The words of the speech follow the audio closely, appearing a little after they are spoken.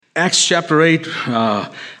Acts chapter 8,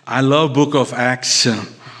 I love book of Acts.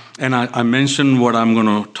 And I mentioned what I'm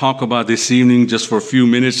going to talk about this evening just for a few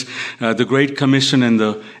minutes, the Great Commission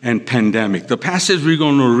and pandemic. The passage we're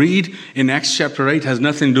going to read in Acts chapter 8 has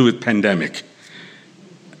nothing to do with pandemic.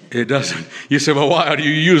 It doesn't. You say, well, why are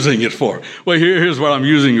you using it for? Well, here's what I'm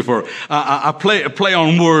using it for. I play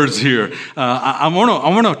on words here. I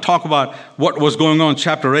want to talk about what was going on in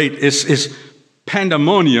chapter 8. It's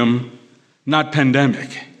pandemonium, not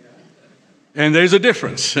pandemic. And there's a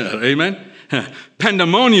difference. Amen?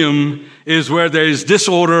 Pandemonium is where there is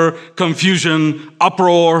disorder, confusion,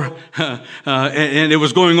 uproar, and it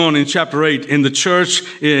was going on in chapter 8 in the church,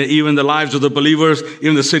 even the lives of the believers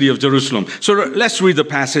in the city of Jerusalem. So let's read the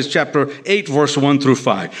passage, chapter 8, verse 1 through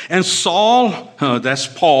 5. And Saul, that's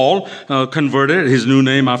Paul, converted, his new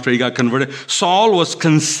name after he got converted. Saul was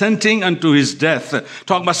consenting unto his death.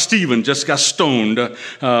 Talk about Stephen, just got stoned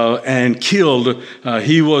and killed.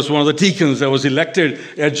 He was one of the deacons that was elected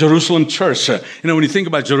at Jerusalem church. When you think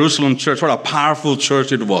about Jerusalem church, what a powerful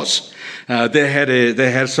church it was.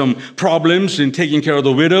 They had some problems in taking care of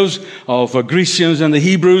the widows of Grecians and the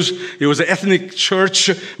Hebrews. It was an ethnic church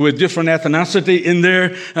with different ethnicity in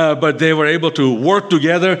there, but they were able to work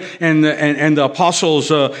together. And the apostles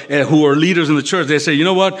who were leaders in the church, they say, you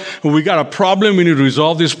know what? We got a problem. We need to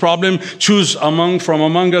resolve this problem. Choose from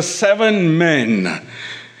among us 7 men.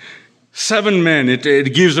 7 men,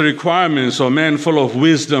 it gives the requirements of a man full of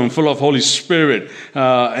wisdom, full of Holy Spirit,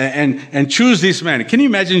 and choose these men. Can you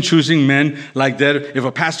imagine choosing men like that? If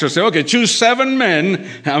a pastor said, okay, choose 7 men.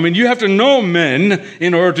 I mean, you have to know men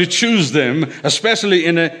in order to choose them, especially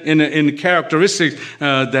in characteristics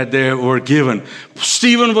that they were given.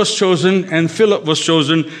 Stephen was chosen, and Philip was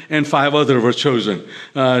chosen, and 5 others were chosen.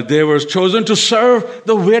 They were chosen to serve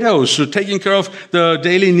the widows, to taking care of the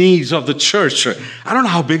daily needs of the church. I don't know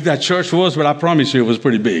how big that church was, but I promise you it was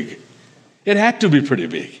pretty big. It had to be pretty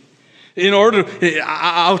big.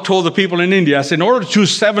 I told the people in India, I said, in order to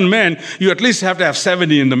choose 7 men, you at least have to have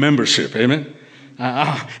 70 in the membership. Amen?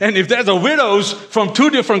 And if there's widows from 2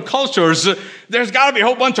 different cultures, there's got to be a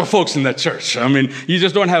whole bunch of folks in that church. I mean, you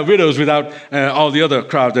just don't have widows without all the other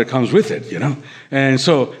crowd that comes with it, And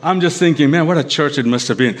so I'm just thinking, man, what a church it must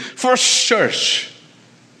have been. First church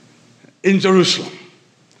in Jerusalem.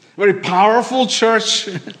 Very powerful church.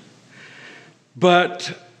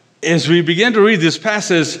 But as we begin to read this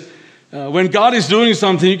passage, when God is doing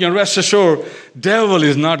something, you can rest assured, devil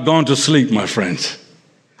is not gone to sleep, my friends.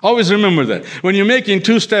 Always remember that. When you're making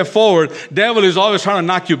 2 steps forward, devil is always trying to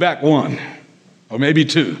knock you back 1 or maybe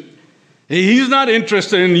 2. He's not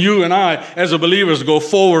interested in you and I as a believers to go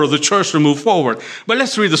forward or the church to move forward. But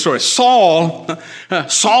let's read the story. Saul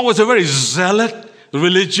was a very zealot,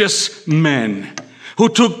 religious man who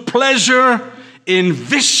took pleasure in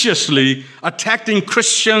viciously attacking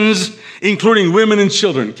Christians, including women and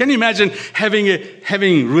children. Can you imagine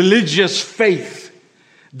having religious faith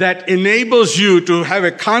that enables you to have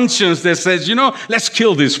a conscience that says, let's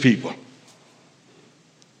kill these people?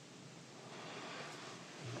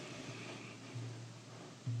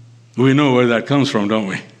 We know where that comes from, don't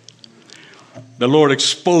we? The Lord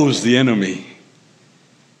exposed the enemy.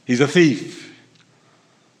 He's a thief.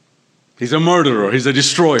 He's a murderer. He's a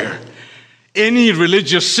destroyer. Any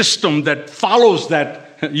religious system that follows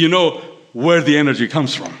that, where the energy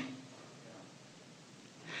comes from.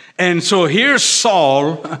 And so here's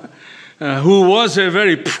Saul, who was a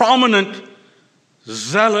very prominent,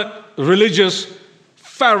 zealot, religious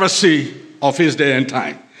Pharisee of his day and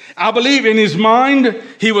time. I believe in his mind,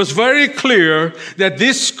 he was very clear that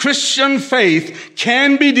this Christian faith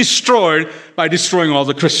can be destroyed by destroying all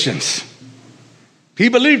the Christians. He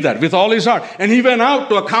believed that with all his heart. And he went out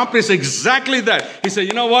to accomplish exactly that. He said,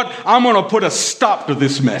 you know what? I'm going to put a stop to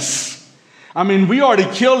this mess. I mean, we already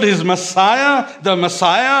killed his Messiah,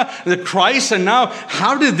 the Christ, and now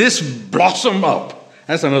how did this blossom up?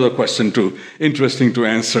 That's another question too, interesting to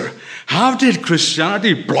answer. How did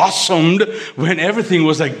Christianity blossomed when everything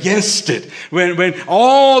was against it? When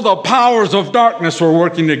all the powers of darkness were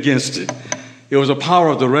working against it? It was the power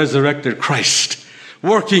of the resurrected Christ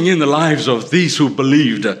working in the lives of these who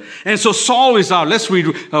believed. And so Saul is out. Let's read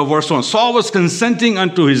verse 1. Saul was consenting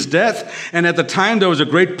unto his death, and at the time there was a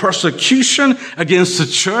great persecution against the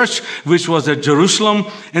church, which was at Jerusalem,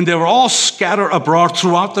 and they were all scattered abroad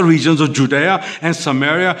throughout the regions of Judea and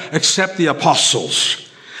Samaria, except the apostles.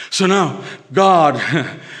 So now, God,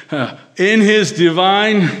 in his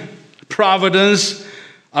divine providence,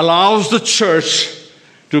 allows the church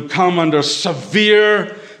to come under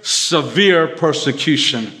severe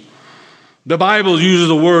persecution. The Bible uses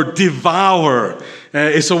the word devour.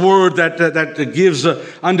 It's a word that gives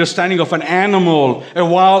understanding of an animal, a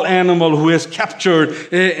wild animal who has captured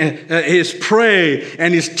his prey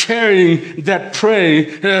and is tearing that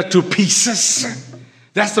prey to pieces.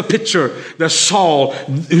 That's the picture that Saul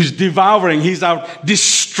is devouring. He's out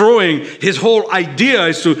destroying. His whole idea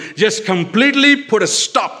is to just completely put a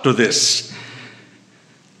stop to this.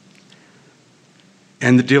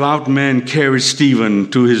 And the devout men carried Stephen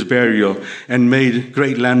to his burial and made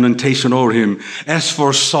great lamentation over him. As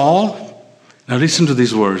for Saul, now listen to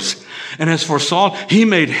these words. And as for Saul, he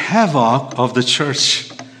made havoc of the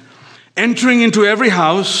church, entering into every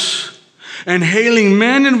house and hailing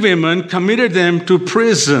men and women, committed them to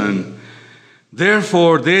prison.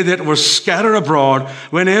 Therefore, they that were scattered abroad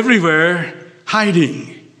went everywhere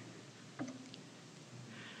hiding.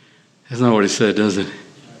 That's not what he said, does it?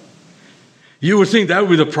 You would think that would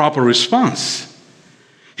be the proper response.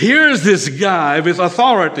 Here's this guy with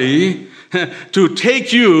authority to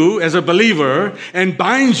take you as a believer and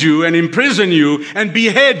bind you and imprison you and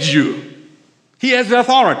behead you. He has the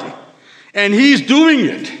authority. And he's doing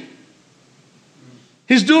it.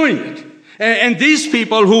 He's doing it. And these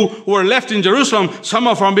people who were left in Jerusalem, some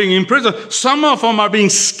of them are being imprisoned, some of them are being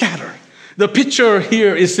scattered. The picture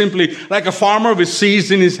here is simply like a farmer with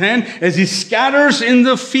seeds in his hand as he scatters in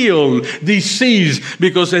the field these seeds,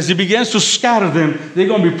 because as he begins to scatter them, they're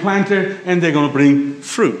going to be planted and they're going to bring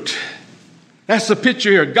fruit. That's the picture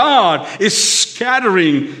here. God is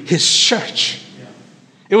scattering his church.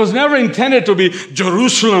 It was never intended to be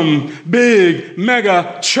Jerusalem, big,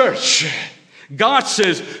 mega church. God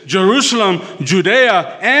says Jerusalem,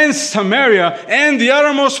 Judea, and Samaria, and the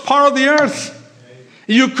uttermost part of the earth.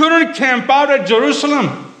 You couldn't camp out at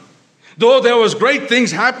Jerusalem. Though there was great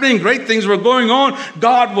things happening, great things were going on,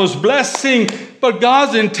 God was blessing, but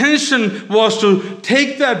God's intention was to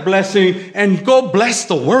take that blessing and go bless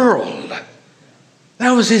the world.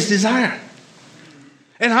 That was his desire.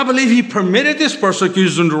 And I believe he permitted this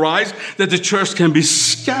persecution to rise, that the church can be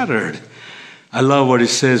scattered. I love what it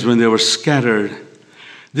says when they were scattered.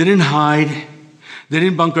 They didn't hide. They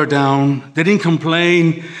didn't bunker down. They didn't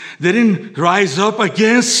complain. They didn't rise up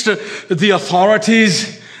against the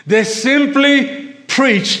authorities. They simply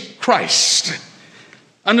preached Christ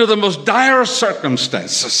under the most dire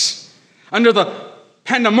circumstances, under the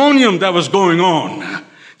pandemonium that was going on.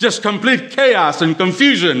 Just complete chaos and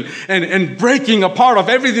confusion and breaking apart of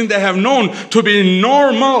everything they have known to be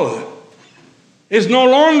normal is no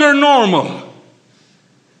longer normal.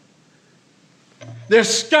 They're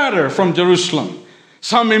scattered from Jerusalem.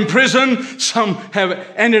 Some in prison, some have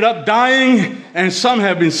ended up dying, and some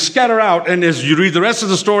have been scattered out. And as you read the rest of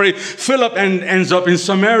the story, Philip ends up in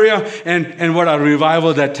Samaria, and what a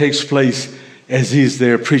revival that takes place as he's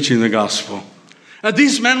there preaching the gospel. Now,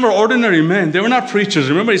 these men were ordinary men. They were not preachers.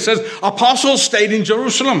 Remember, he says, apostles stayed in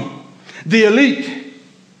Jerusalem. The elite,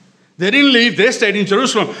 they didn't leave. They stayed in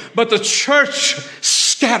Jerusalem. But the church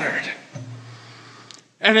scattered.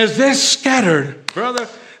 And as they scattered, brother,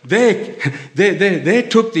 they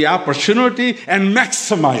took the opportunity and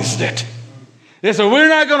maximized it. They said, we're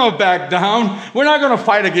not going to back down. We're not going to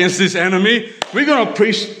fight against this enemy. We're going to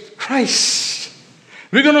preach Christ.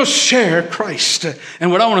 We're going to share Christ.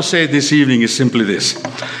 And what I want to say this evening is simply this.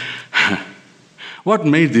 What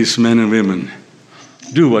made these men and women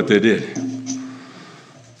do what they did?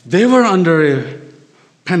 They were under a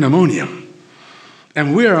pandemonium,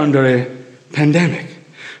 and we are under a pandemic.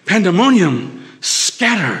 Pandemonium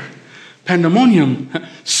scatter. Pandemonium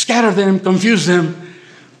scatter them, confuse them.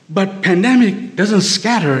 But pandemic doesn't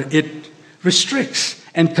scatter, it restricts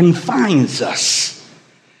and confines us.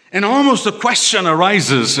 And almost a question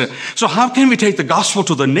arises. So how can we take the gospel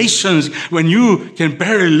to the nations when you can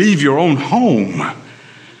barely leave your own home?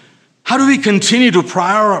 How do we continue to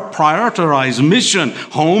prioritize mission,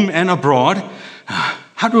 home and abroad?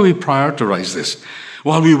 How do we prioritize this?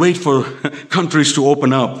 While we wait for countries to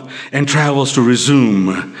open up and travels to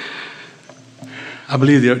resume. I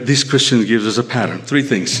believe these Christians gives us a pattern. 3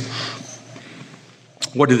 things.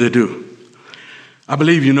 What did they do? I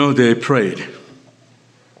believe they prayed.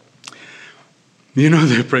 They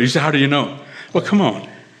prayed. You say, how do you know? Well, come on.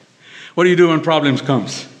 What do you do when problems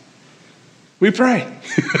comes? We pray.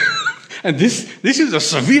 And this is a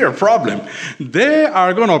severe problem. They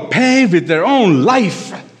are going to pay with their own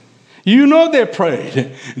life. They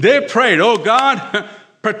prayed. They prayed, oh God,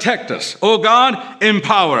 protect us. Oh God,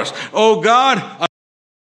 empower us. Oh God,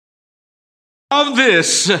 allow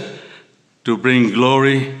this to bring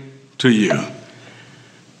glory to you.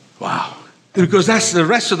 Wow. Because that's the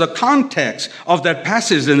rest of the context of that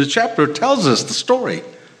passage in the chapter tells us the story.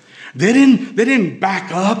 They didn't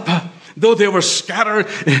back up. Though they were scattered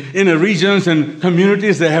in regions and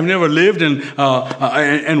communities they have never lived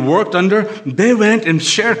and worked under, they went and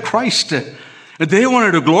shared Christ. They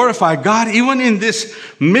wanted to glorify God even in this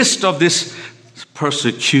midst of this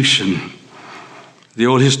persecution. The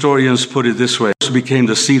old historians put it this way: it became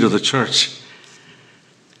the seat of the church.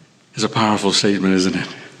 It's a powerful statement, isn't it?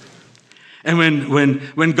 And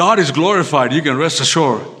when God is glorified, you can rest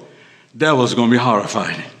assured, devil's going to be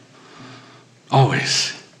horrified.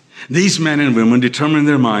 Always. These men and women determined in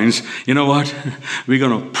their minds, you know what? We're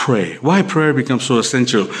going to pray. Why prayer becomes so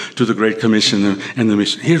essential to the Great Commission and the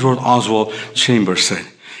mission? Here's what Oswald Chambers said.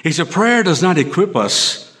 He said, prayer does not equip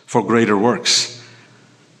us for greater works.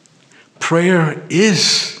 Prayer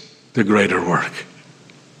is the greater work.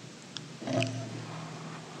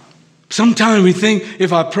 Sometimes we think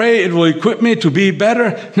if I pray, it will equip me to be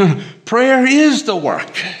better. No, prayer is the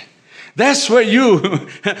work. That's where you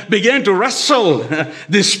begin to wrestle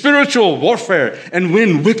this spiritual warfare and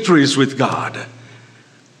win victories with God.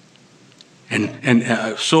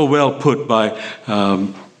 And so well put by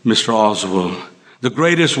Mr. Oswald. The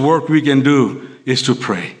greatest work we can do is to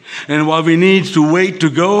pray. And while we need to wait to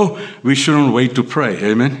go, we shouldn't wait to pray.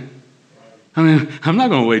 Amen? I mean, I'm not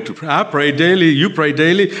going to wait to pray. I pray daily. You pray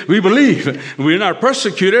daily. We believe. We're not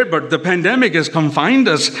persecuted, but the pandemic has confined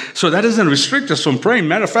us. So that doesn't restrict us from praying.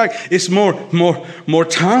 Matter of fact, it's more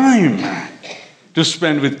time to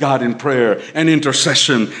spend with God in prayer and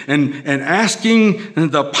intercession and asking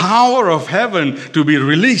the power of heaven to be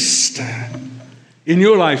released in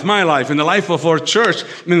your life, my life, in the life of our church,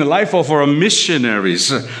 in the life of our missionaries,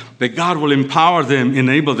 that God will empower them,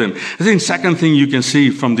 enable them. I think second thing you can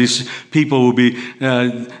see from these people will be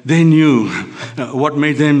they knew what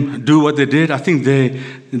made them do what they did. I think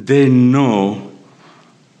they know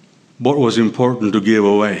what was important to give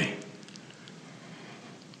away.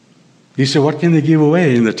 You say, what can they give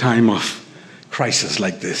away in the time of crisis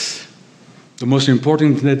like this? The most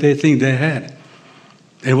important thing that they think they had,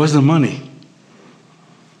 it was the money.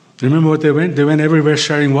 Remember what they went? They went everywhere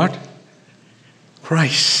sharing what?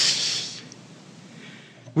 Christ.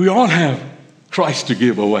 We all have Christ to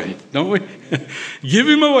give away, don't we? Give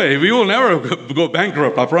him away. We will never go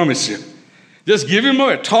bankrupt, I promise you. Just give him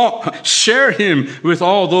away. Talk, share him with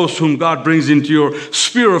all those whom God brings into your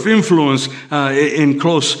sphere of influence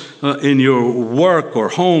in your work or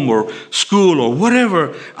home or school or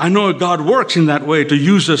whatever. I know God works in that way to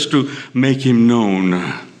use us to make him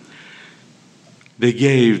known. They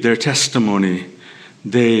gave their testimony.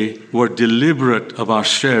 They were deliberate about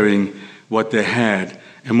sharing what they had.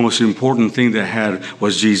 And most important thing they had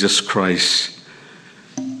was Jesus Christ.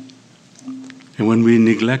 And when we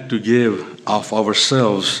neglect to give of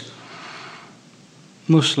ourselves,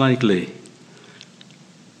 most likely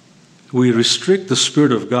we restrict the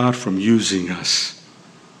Spirit of God from using us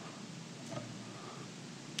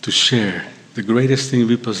to share the greatest thing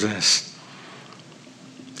we possess.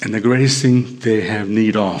 And the greatest thing they have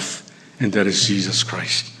need of, and that is Jesus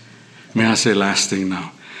Christ. May I say last thing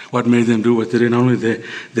now? What made them do what they did? Not only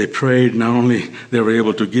they prayed, not only they were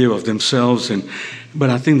able to give of themselves, but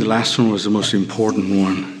I think the last one was the most important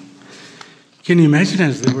one. Can you imagine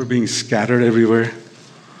as they were being scattered everywhere?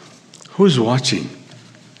 Who's watching?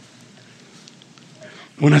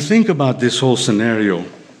 When I think about this whole scenario,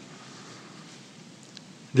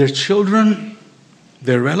 their children,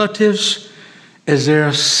 their relatives, as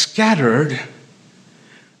they're scattered,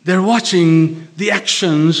 they're watching the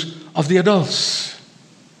actions of the adults.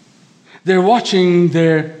 They're watching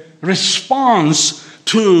their response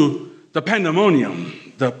to the pandemonium,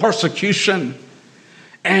 the persecution.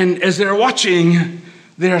 And as they're watching,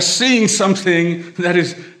 they're seeing something that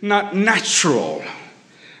is not natural.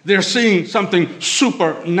 They're seeing something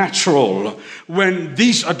supernatural when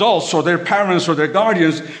these adults or their parents or their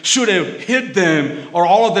guardians should have hid them, or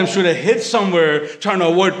all of them should have hid somewhere trying to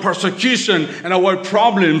avoid persecution and avoid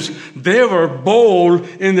problems. They were bold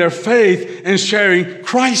in their faith and sharing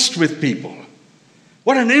Christ with people.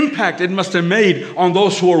 What an impact it must have made on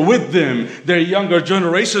those who were with them, their younger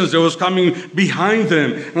generations that was coming behind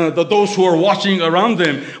them, those who are watching around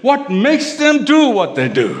them. What makes them do what they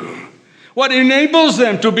do? What enables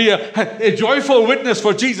them to be a joyful witness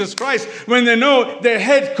for Jesus Christ when they know their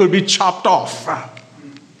head could be chopped off?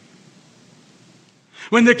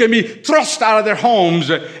 When they can be thrust out of their homes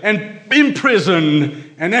and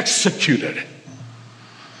imprisoned and executed.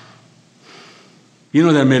 You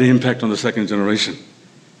know that made an impact on the second generation.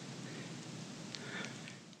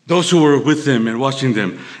 Those who were with them and watching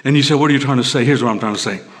them. And you say, what are you trying to say? Here's what I'm trying to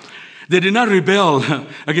say. They did not rebel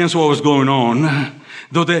against what was going on.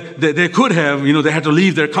 Though they could have, they had to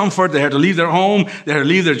leave their comfort, they had to leave their home, they had to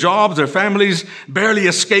leave their jobs, their families, barely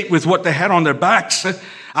escape with what they had on their backs.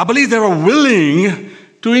 I believe they were willing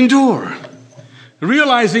to endure.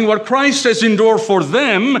 Realizing what Christ has endured for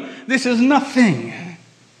them, this is nothing.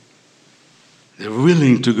 They're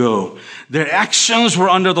willing to go. Their actions were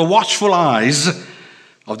under the watchful eyes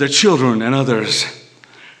of their children and others.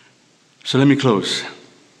 So let me close.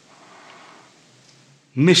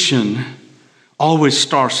 Mission always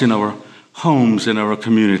starts in our homes, in our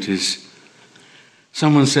communities.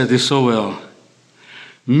 Someone said this so well.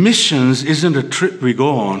 Missions isn't a trip we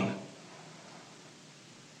go on.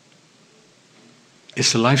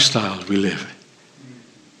 It's a lifestyle we live.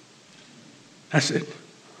 That's it.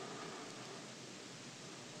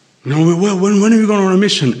 When are we going on a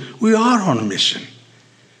mission? We are on a mission.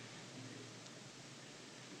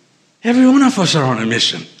 Every one of us are on a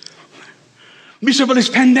mission. Bishop, but it's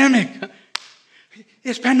pandemic.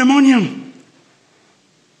 It's pandemonium.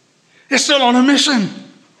 It's still on a mission.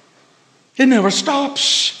 It never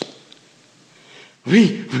stops.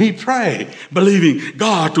 We pray, believing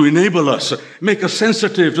God to enable us, make us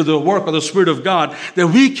sensitive to the work of the Spirit of God, that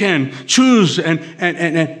we can choose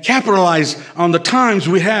and capitalize on the times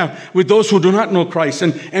we have with those who do not know Christ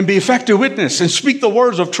and be effective witness and speak the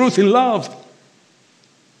words of truth in love.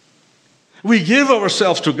 We give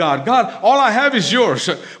ourselves to God. God, all I have is yours.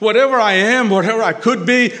 Whatever I am, whatever I could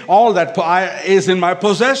be, all that is in my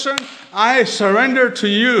possession, I surrender to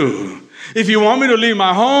you. If you want me to leave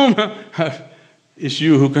my home, it's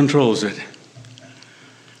you who controls it.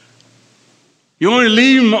 You want me to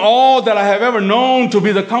leave all that I have ever known to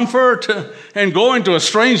be the comfort and go into a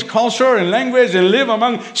strange culture and language and live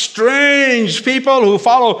among strange people who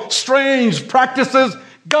follow strange practices?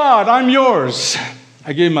 God, I'm yours.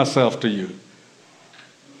 I gave myself to you.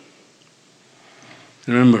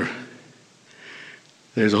 Remember,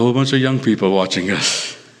 there's a whole bunch of young people watching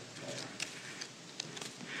us.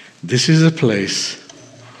 This is a place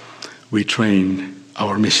we train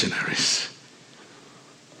our missionaries.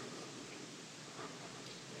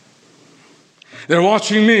 They're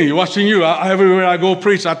watching me, watching you. Everywhere I go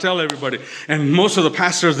preach, I tell everybody. And most of the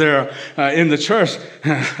pastors there in the church,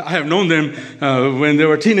 I have known them when they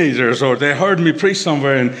were teenagers, or they heard me preach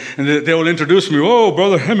somewhere, and they will introduce me. Oh,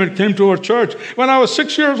 Brother Hammett came to our church when I was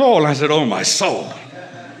 6 years old. I said, oh, my soul.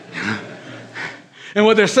 And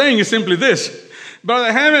what they're saying is simply this.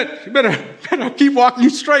 Brother Hammett, you better keep walking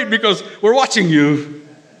straight because we're watching you.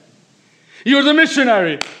 You're the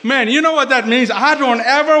missionary. Man, you know what that means? I don't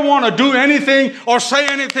ever want to do anything or say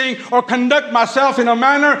anything or conduct myself in a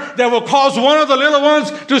manner that will cause one of the little ones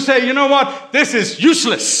to say, you know what? This is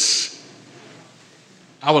useless.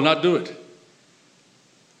 I will not do it.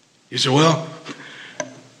 You say, well,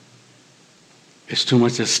 it's too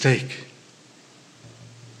much at stake.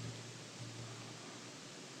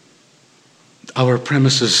 Our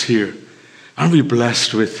premises here, aren't we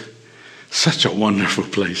blessed with such a wonderful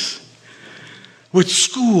place? With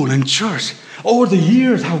school and church, over the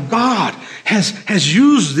years, how God has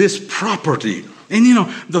used this property. And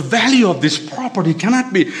the value of this property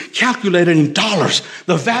cannot be calculated in dollars.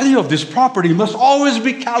 The value of this property must always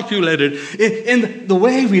be calculated in the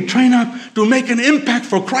way we train up to make an impact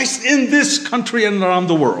for Christ in this country and around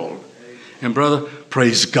the world. And brother,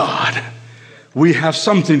 praise God. We have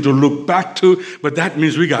something to look back to, but that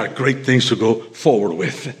means we got great things to go forward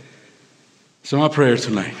with. So my prayer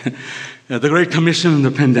tonight, the Great Commission and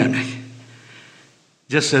the pandemic,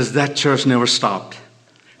 just as that church never stopped,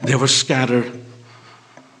 they were scattered,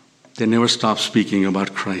 they never stopped speaking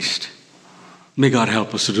about Christ. May God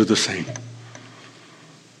help us to do the same.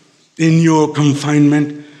 In your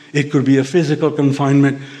confinement, it could be a physical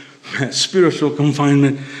confinement, spiritual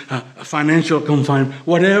confinement, financial confinement,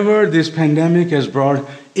 whatever this pandemic has brought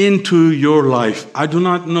into your life. I do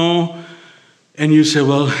not know, and you say,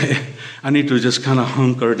 well, I need to just kind of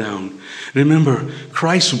hunker down. Remember,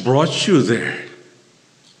 Christ brought you there.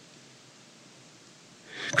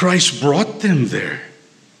 Christ brought them there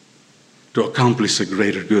to accomplish a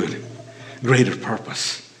greater good, greater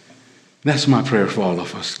purpose. That's my prayer for all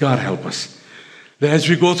of us. God help us. As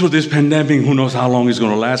we go through this pandemic, who knows how long it's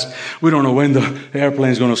going to last. We don't know when the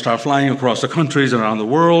airplane is going to start flying across the countries around the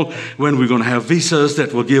world, when we're going to have visas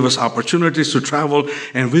that will give us opportunities to travel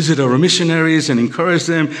and visit our missionaries and encourage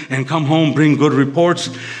them and come home, bring good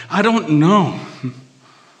reports. I don't know.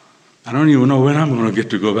 I don't even know when I'm going to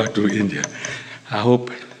get to go back to India. I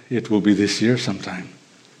hope it will be this year sometime.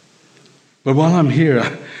 But while I'm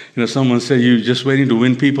here, someone say, you just waiting to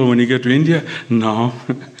win people when you get to India? No.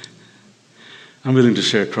 I'm willing to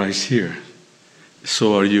share Christ here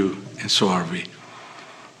So are you, and so are we.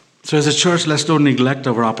 So as a church, let's don't neglect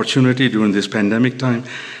our opportunity during this pandemic time.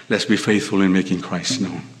 Let's be faithful in making Christ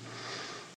known.